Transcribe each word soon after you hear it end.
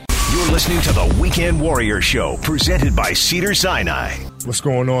You're listening to the Weekend Warrior Show, presented by Cedars-Sinai. What's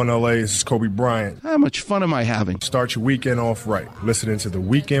going on, LA? This is Kobe Bryant. How much fun am I having? Start your weekend off right. Listening to the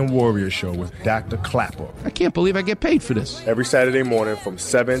Weekend Warrior Show with Dr. Clapper. I can't believe I get paid for this. Every Saturday morning from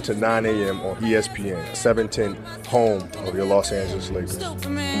 7 to 9 a.m. on ESPN, 710, home of your Los Angeles Lakers.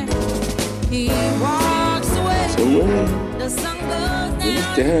 He walks away. The sun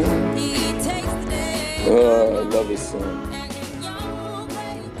goes down. He takes the day. Oh, I love this song.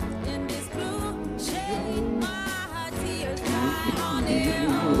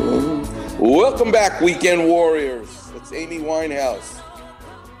 Welcome back, Weekend Warriors. That's Amy Winehouse.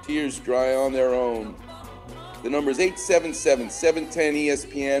 Tears dry on their own. The number is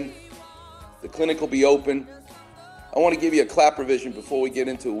 877-710-ESPN. The clinic will be open. I want to give you a clap revision before we get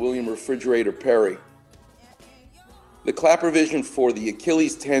into William Refrigerator Perry. The clap revision for the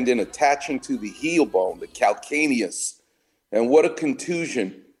Achilles tendon attaching to the heel bone, the calcaneus, and what a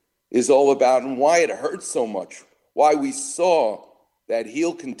contusion is all about and why it hurts so much. Why we saw that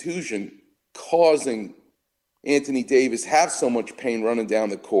heel contusion causing Anthony Davis have so much pain running down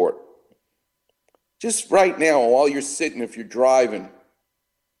the court. Just right now, while you're sitting, if you're driving,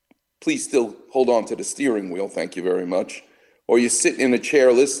 please still hold on to the steering wheel, thank you very much. Or you're sitting in a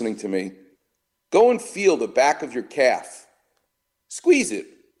chair listening to me, go and feel the back of your calf. Squeeze it.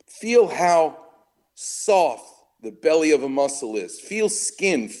 Feel how soft the belly of a muscle is. Feel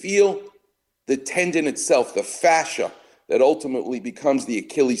skin. Feel the tendon itself, the fascia that ultimately becomes the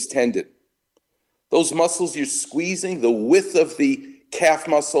Achilles tendon. Those muscles you're squeezing, the width of the calf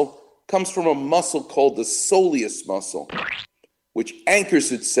muscle comes from a muscle called the soleus muscle, which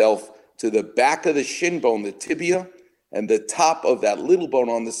anchors itself to the back of the shin bone, the tibia, and the top of that little bone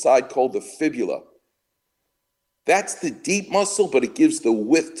on the side called the fibula. That's the deep muscle, but it gives the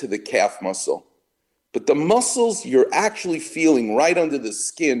width to the calf muscle. But the muscles you're actually feeling right under the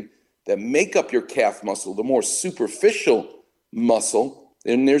skin that make up your calf muscle, the more superficial muscle,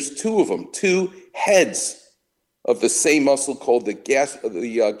 and there's two of them, two heads of the same muscle called the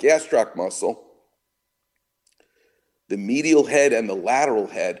gastroc muscle, the medial head and the lateral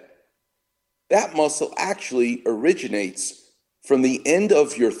head. That muscle actually originates from the end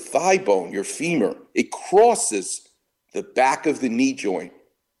of your thigh bone, your femur. It crosses the back of the knee joint.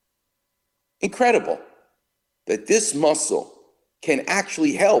 Incredible that this muscle can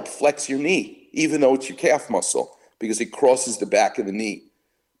actually help flex your knee, even though it's your calf muscle, because it crosses the back of the knee.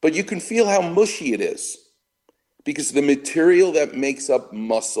 But you can feel how mushy it is, because the material that makes up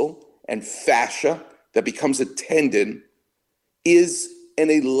muscle and fascia that becomes a tendon is an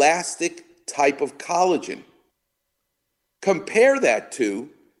elastic type of collagen. Compare that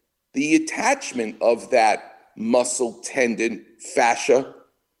to the attachment of that muscle, tendon, fascia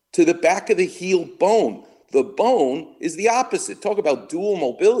to the back of the heel bone. The bone is the opposite. Talk about dual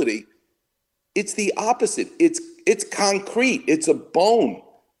mobility. It's the opposite. It's concrete. It's a bone.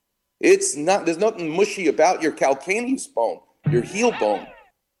 It's not, there's nothing mushy about your calcaneus bone, your heel bone.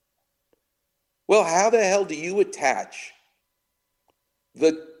 Well, how the hell do you attach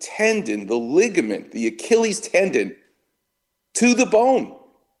the tendon, the ligament, the Achilles tendon to the bone?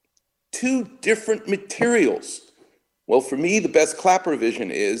 Two different materials. Well, for me, the best clap revision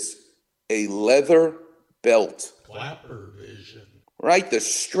is a leather belt. Clapper vision. Right? The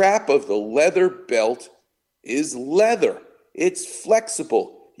strap of the leather belt is leather. It's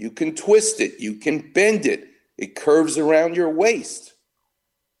flexible. You can twist it. You can bend it. It curves around your waist.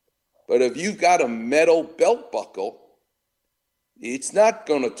 But if you've got a metal belt buckle, it's not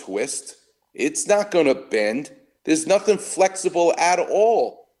going to twist. It's not going to bend. There's nothing flexible at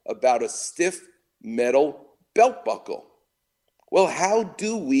all about a stiff metal belt buckle. Well, how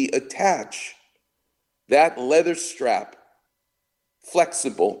do we attach that leather strap,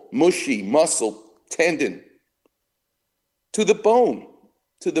 flexible, mushy muscle tendon, to the bone,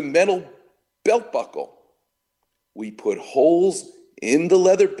 to the metal belt buckle? We put holes in the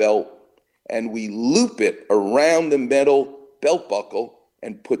leather belt and we loop it around the metal belt buckle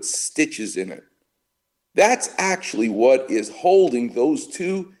and put stitches in it. That's actually what is holding those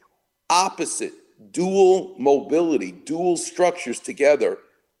two opposite dual mobility, dual structures together,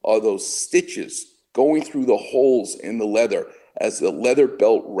 are those stitches going through the holes in the leather as the leather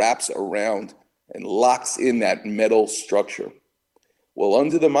belt wraps around and locks in that metal structure. Well,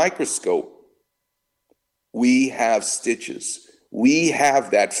 under the microscope, we have stitches. We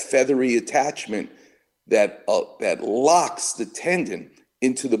have that feathery attachment that locks the tendon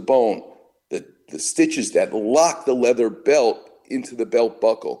into the bone, the stitches that lock the leather belt into the belt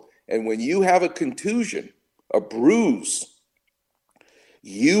buckle. And when you have a contusion, a bruise,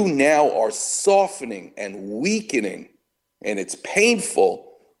 you now are softening and weakening, and it's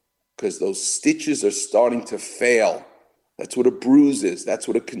painful, because those stitches are starting to fail. That's what a bruise is. That's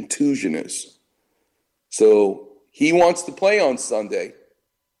what a contusion is. So he wants to play on Sunday.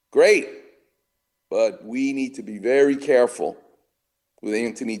 Great. But we need to be very careful with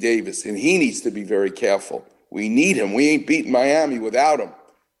Anthony Davis, and he needs to be very careful. We need him. We ain't beating Miami without him.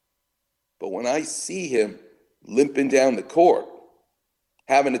 But when I see him limping down the court,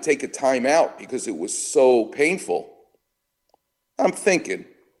 having to take a timeout because it was so painful, I'm thinking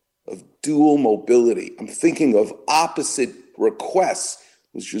of dual mobility. I'm thinking of opposite requests,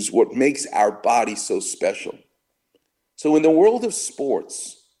 which is what makes our body so special. So in the world of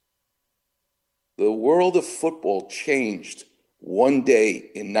sports, the world of football changed one day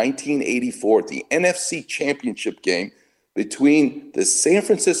in 1984 at the NFC Championship game between the San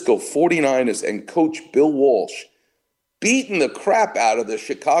Francisco 49ers and Coach Bill Walsh, beating the crap out of the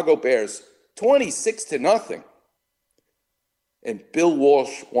Chicago Bears 26-0. And Bill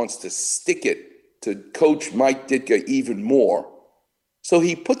Walsh wants to stick it to Coach Mike Ditka even more. So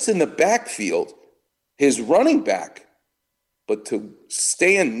he puts in the backfield his running back, but to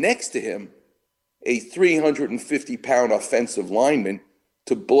stand next to him, a 350-pound offensive lineman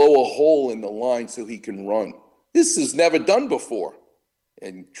to blow a hole in the line so he can run. This is never done before.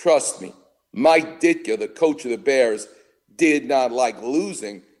 And trust me, Mike Ditka, the coach of the Bears, did not like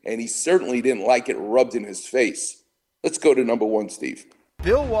losing, and he certainly didn't like it rubbed in his face. Let's go to number one, Steve.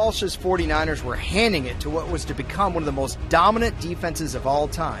 Bill Walsh's 49ers were handing it to what was to become one of the most dominant defenses of all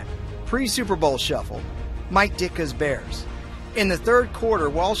time. Pre-Super Bowl shuffle, Mike Ditka's Bears. In the third quarter,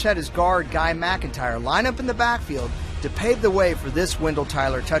 Walsh had his guard, Guy McIntyre, line up in the backfield to pave the way for this Wendell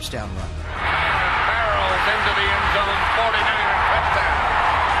Tyler touchdown run. Barrels into the end zone, 49er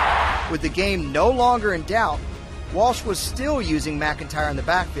touchdown. With the game no longer in doubt, Walsh was still using McIntyre in the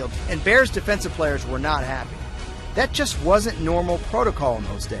backfield, and Bears defensive players were not happy. That just wasn't normal protocol in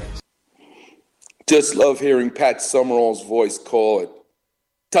those days. Just love hearing Pat Summerall's voice call it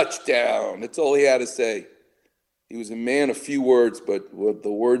touchdown. That's all he had to say. He was a man of few words, but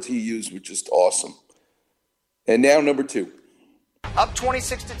the words he used were just awesome. And now number two. Up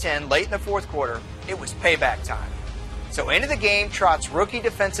 26-10 late in the fourth quarter, it was payback time. So into the game trots rookie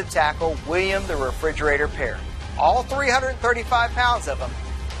defensive tackle William the Refrigerator Perry, all 335 pounds of him,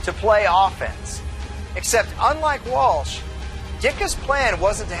 to play offense. Except unlike Walsh, Ditka's plan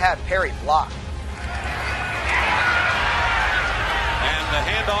wasn't to have Perry block. And the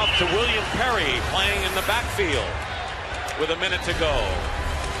handoff to William Perry playing in the backfield with a minute to go.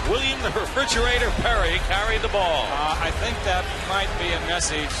 William the Refrigerator Perry carried the ball. I think that might be a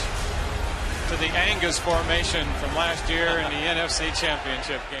message to the Angus formation from last year in the NFC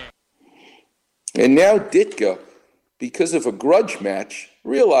Championship game. And now Ditka, because of a grudge match,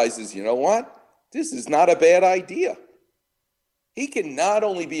 realizes, you know what? This is not a bad idea. He can not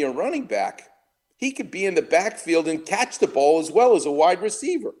only be a running back, he could be in the backfield and catch the ball as well as a wide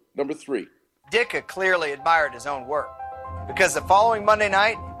receiver. Number three. Ditka clearly admired his own work, because the following Monday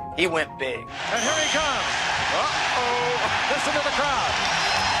night, he went big. And here he comes. Uh-oh. Listen to the crowd.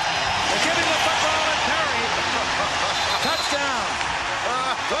 They're giving the football to Perry. Touchdown.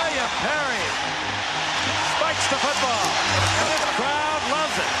 William Perry spikes the football. And this crowd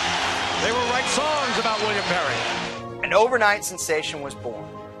loves it. They will write songs about William Perry. An overnight sensation was born.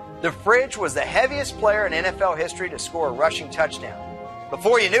 The Fridge was the heaviest player in NFL history to score a rushing touchdown.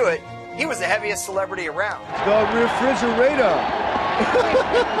 Before you knew it, he was the heaviest celebrity around. The Refrigerator.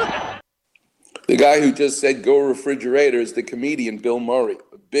 The guy who just said go Refrigerator is the comedian Bill Murray,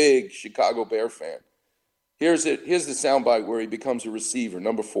 a big Chicago Bear fan. Here's the soundbite where he becomes a receiver,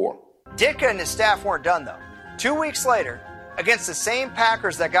 number four. Ditka and his staff weren't done, though. 2 weeks later, against the same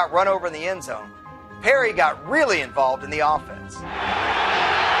Packers that got run over in the end zone, Perry got really involved in the offense.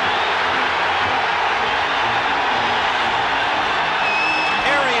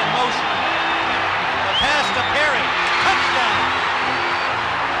 Perry in motion. The pass to Perry. Touchdown.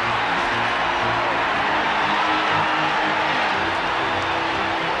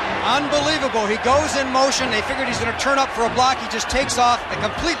 Unbelievable. He goes in motion. They figured he's going to turn up for a block. He just takes off and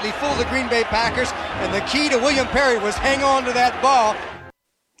completely fooled the Green Bay Packers. And the key to William Perry was hang on to that ball.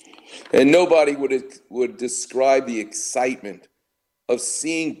 And nobody would describe the excitement of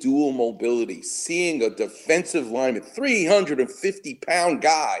seeing dual mobility, seeing a defensive lineman, 350-pound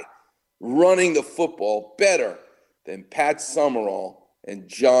guy, running the football better than Pat Summerall and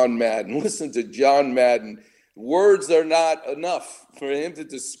John Madden. Listen to John Madden. Words are not enough for him to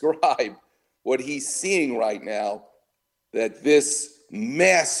describe what he's seeing right now that this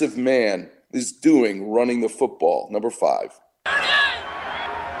massive man is doing running the football. Number five.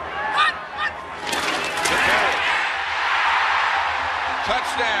 Touchdown.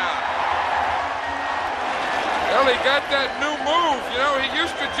 touchdown. Well, he got that new move. You know, he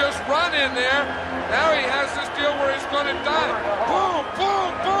used to just run in there. Now he has this deal where he's going to dive. Boom,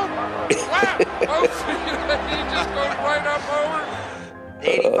 boom, boom. Wow. Oh, he just goes right up over.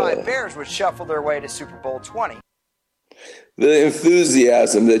 The 85 Bears would shuffle their way to Super Bowl 20. The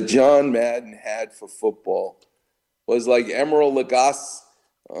enthusiasm that John Madden had for football was like Emeril Lagasse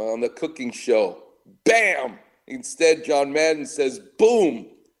on the cooking show. Bam! Instead, John Madden says, boom!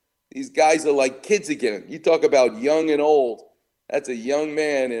 These guys are like kids again. You talk about young and old. That's a young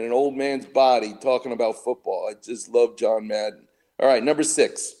man in an old man's body talking about football. I just love John Madden. All right, number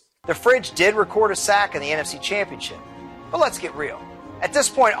 6. The Fridge did record a sack in the NFC Championship. But let's get real. At this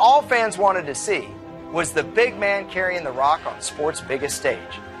point, all fans wanted to see was the big man carrying the rock on sports' biggest stage.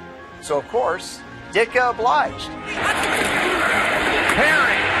 So, of course, Ditka obliged.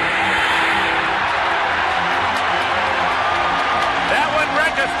 Perry. That one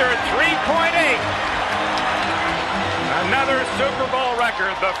registered 3.8. Another Super Bowl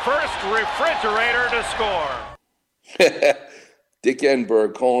record, the first refrigerator to score. Dick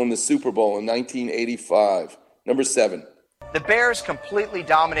Enberg calling the Super Bowl in 1985. Number 7. The Bears completely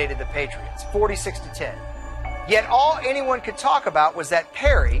dominated the Patriots, 46-10. Yet all anyone could talk about was that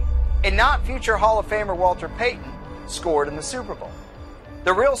Perry, and not future Hall of Famer Walter Payton, scored in the Super Bowl.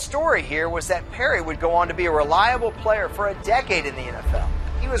 The real story here was that Perry would go on to be a reliable player for a decade in the NFL.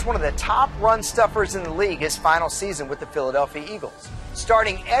 He was one of the top run stuffers in the league his final season with the Philadelphia Eagles,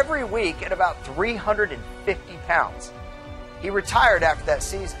 starting every week at about 350 pounds. He retired after that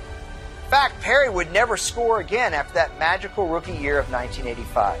season. In fact, Perry would never score again after that magical rookie year of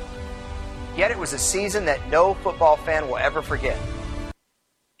 1985. Yet it was a season that no football fan will ever forget.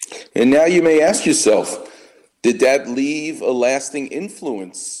 And now you may ask yourself, did that leave a lasting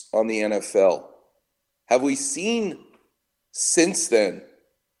influence on the NFL? Have we seen since then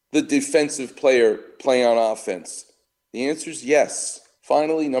the defensive player play on offense? The answer is yes.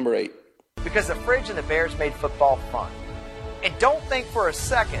 Finally, number 8. Because the Fridge and the Bears made football fun. And don't think for a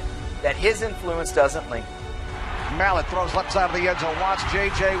second that his influence doesn't linger. Mallett throws left side of the end zone. Watch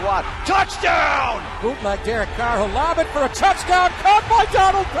J.J. Watt. Touchdown! Bootleg Derek Carr, who lob it for a touchdown, caught by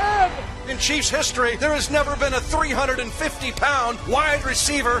Donald Penn. In Chiefs history, there has never been a 350-pound wide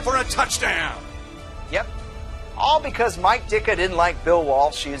receiver for a touchdown. Yep. All because Mike Ditka didn't like Bill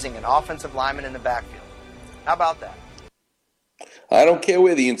Walsh using an offensive lineman in the backfield. How about that? I don't care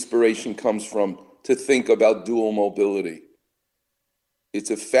where the inspiration comes from to think about dual mobility. It's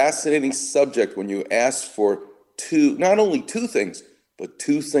a fascinating subject when you ask for not only two things, but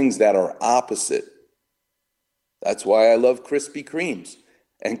two things that are opposite. That's why I love Krispy Kremes.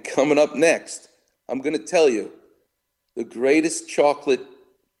 And coming up next, I'm going to tell you the greatest chocolate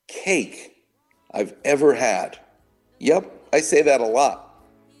cake I've ever had. Yep, I say that a lot,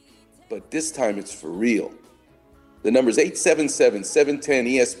 but this time it's for real. The number's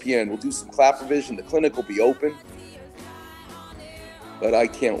 877-710-ESPN. We'll do some clap revision. The clinic will be open. But I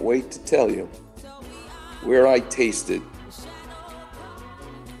can't wait to tell you where I tasted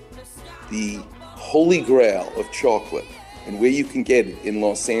the holy grail of chocolate and where you can get it in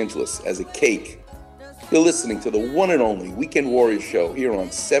Los Angeles as a cake. You're listening to the one and only Weekend Warrior Show here on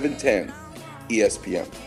 710 ESPN.